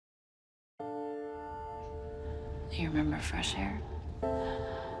You remember fresh air?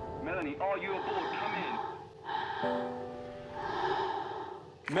 Melanie, are you aboard? Come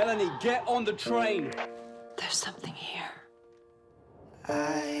in. Melanie, get on the train. There's something here.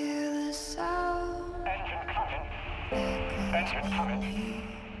 I hear the sound. Engine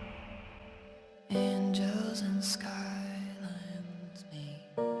coming. Angels and skylines meet.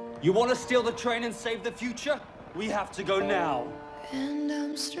 You want to steal the train and save the future? We have to go now. And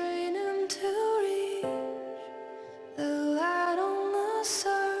I'm straining to reach the light on the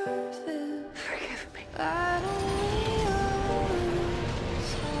surface. Forgive me. Light on the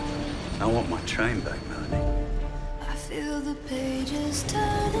side. I want my train back, Melanie. I feel the pages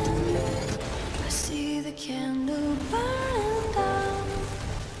turning. I see the candle burning down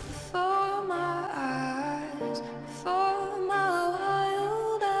before my eyes, before my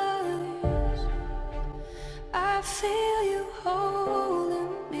wild eyes. I feel you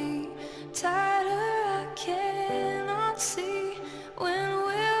holding me tighter. I cannot see. When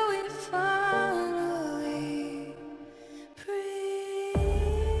will we finally breathe?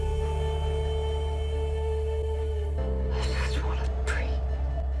 I just want to breathe.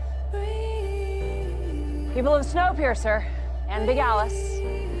 Breathe. People of Snowpiercer and Big Alice,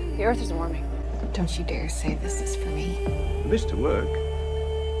 the Earth is warming. Don't you dare say this is for me. This to work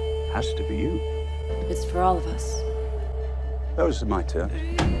has to be you. It's for all of us. Those are my terms.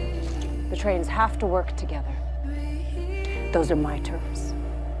 The trains have to work together. Those are my terms.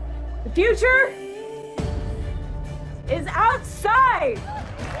 The future is outside!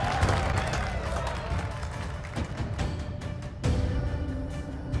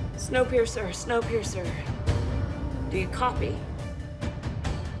 Snowpiercer, Snowpiercer. Do you copy?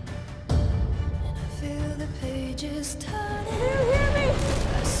 I feel the pages turning. Do you hear me?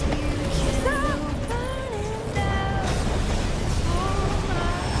 I see the candle burning down before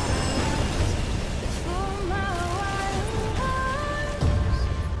my eyes, before my wild eyes.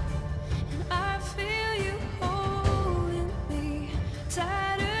 And I feel you holding me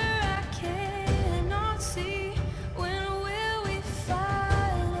tighter. I cannot see. When will we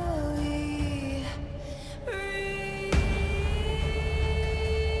finally breathe?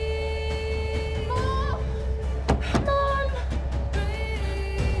 Mom!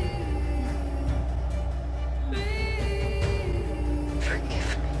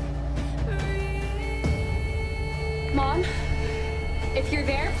 Forgive me. Mom, if you're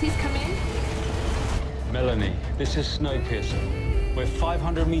there, please come in. Melanie, this is Snowpiercer. We're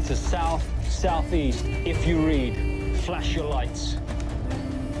 500 meters south, southeast. If you read, flash your lights.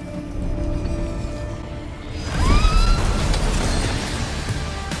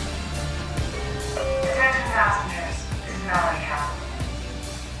 Attention passengers, this is Melanie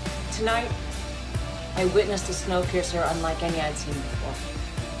Cavill. Tonight, I witnessed a Snowpiercer unlike any I'd seen before.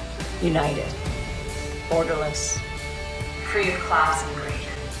 United, borderless, Free of class and greed.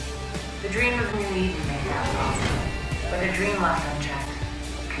 The dream of New Eden made that possible, but a dream left unchecked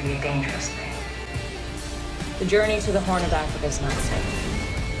can be a dangerous thing. the journey to the Horn of Africa is not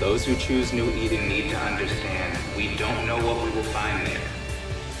safe. Those who choose New Eden need to understand we don't know what we will find there.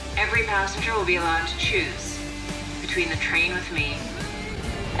 Every passenger will be allowed to choose between the train with me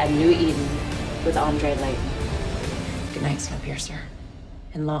At New Eden with Andre Layton. Good night, Snowpiercer,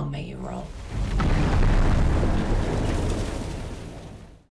 and long may you roll.